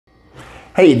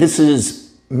Hey, this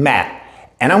is Matt,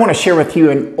 and I want to share with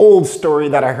you an old story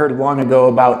that I heard long ago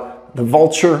about the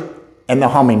vulture and the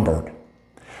hummingbird.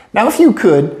 Now, if you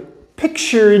could,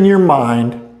 picture in your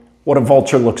mind what a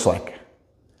vulture looks like.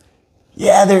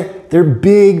 Yeah, they're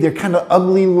big, they're kind of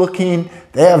ugly looking,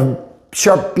 they have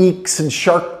sharp beaks and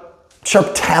sharp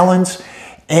talons,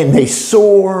 and they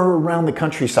soar around the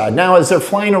countryside. Now, as they're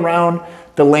flying around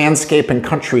the landscape and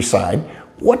countryside,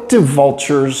 what do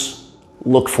vultures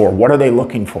look for? What are they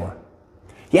looking for?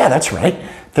 Yeah, that's right.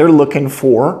 They're looking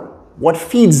for what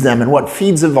feeds them, and what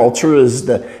feeds a vulture is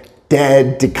the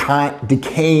dead,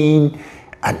 decaying,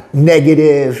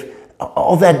 negative,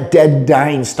 all that dead,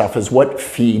 dying stuff is what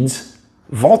feeds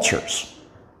vultures.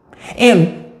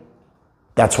 And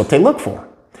that's what they look for.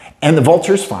 And the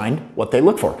vultures find what they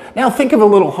look for. Now think of a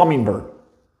little hummingbird.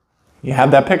 You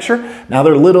have that picture? Now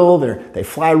they're little, they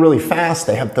fly really fast,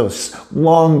 they have those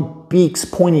long beaks,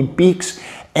 pointy beaks,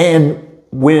 and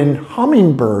when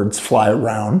hummingbirds fly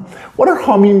around, what are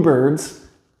hummingbirds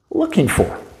looking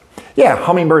for? Yeah,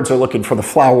 hummingbirds are looking for the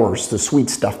flowers, the sweet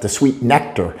stuff, the sweet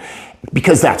nectar,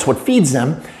 because that's what feeds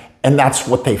them, and that's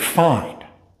what they find.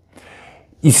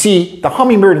 You see, the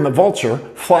hummingbird and the vulture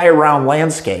fly around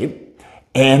landscape,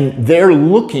 and they're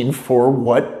looking for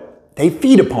what they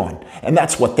feed upon, and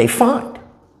that's what they find.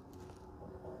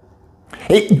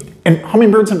 And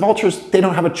hummingbirds and vultures, they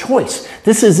don't have a choice.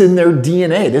 This is in their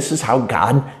DNA. This is how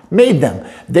God made them.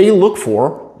 They look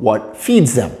for what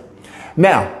feeds them.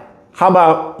 Now, how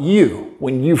about you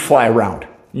when you fly around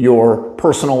your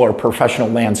personal or professional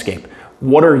landscape?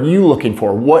 What are you looking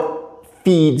for? What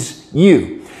feeds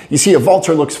you? You see, a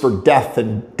vulture looks for death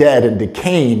and dead and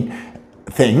decaying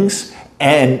things,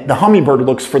 and the hummingbird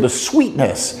looks for the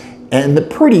sweetness and the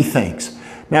pretty things.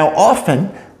 Now,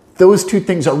 often, those two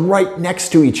things are right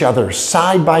next to each other,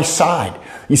 side by side.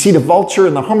 You see, the vulture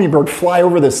and the hummingbird fly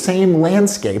over the same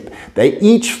landscape. They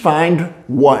each find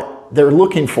what they're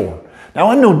looking for. Now,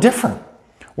 I'm no different.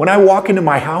 When I walk into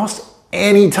my house,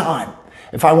 anytime,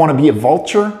 if I want to be a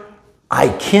vulture, I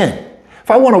can.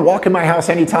 If I want to walk in my house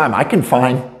anytime, I can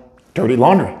find dirty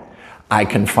laundry. I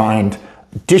can find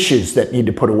dishes that need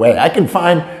to put away. I can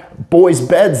find boys'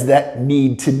 beds that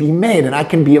need to be made, and I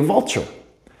can be a vulture.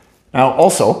 Now,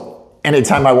 also,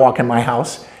 anytime I walk in my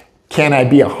house, can I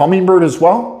be a hummingbird as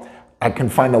well? I can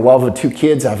find the love of 2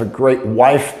 kids. I have a great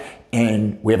wife,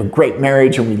 and we have a great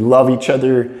marriage, and we love each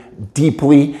other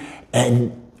deeply,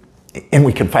 and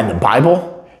we can find the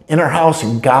Bible in our house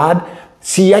and God.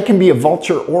 See, I can be a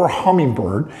vulture or a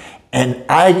hummingbird, and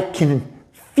I can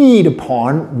feed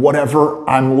upon whatever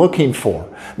I'm looking for.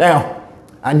 Now,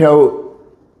 I know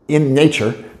in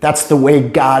nature, that's the way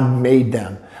God made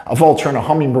them. A vulture and a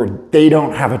hummingbird, they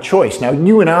don't have a choice. Now,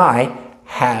 you and I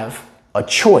have a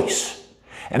choice.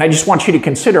 And I just want you to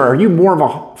consider, are you more of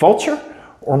a vulture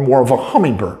or more of a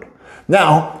hummingbird?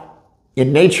 Now,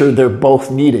 in nature, they're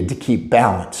both needed to keep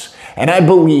balance. And I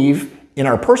believe in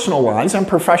our personal lives and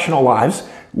professional lives,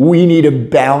 we need a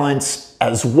balance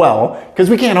as well,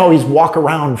 because we can't always walk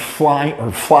around, fly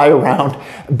around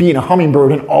being a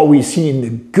hummingbird and always seeing the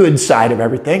good side of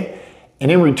everything. And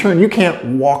in return, you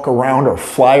can't walk around or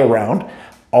fly around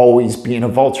always being a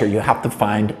vulture. You have to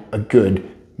find a good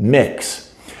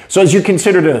mix. So as you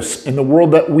consider this, in the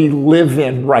world that we live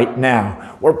in right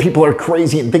now, where people are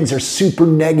crazy and things are super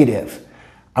negative,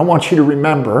 I want you to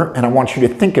remember, and I want you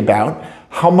to think about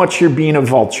how much you're being a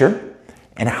vulture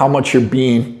and how much you're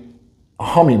being a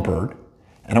hummingbird.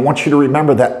 And I want you to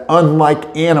remember that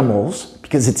unlike animals,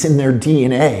 because it's in their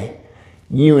DNA,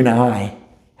 you and I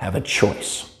have a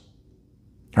choice.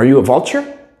 Are you a vulture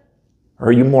or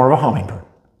are you more of a hummingbird?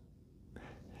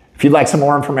 If you'd like some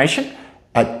more information,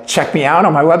 check me out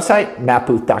on my website,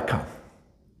 mattbooth.com.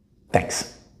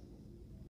 Thanks.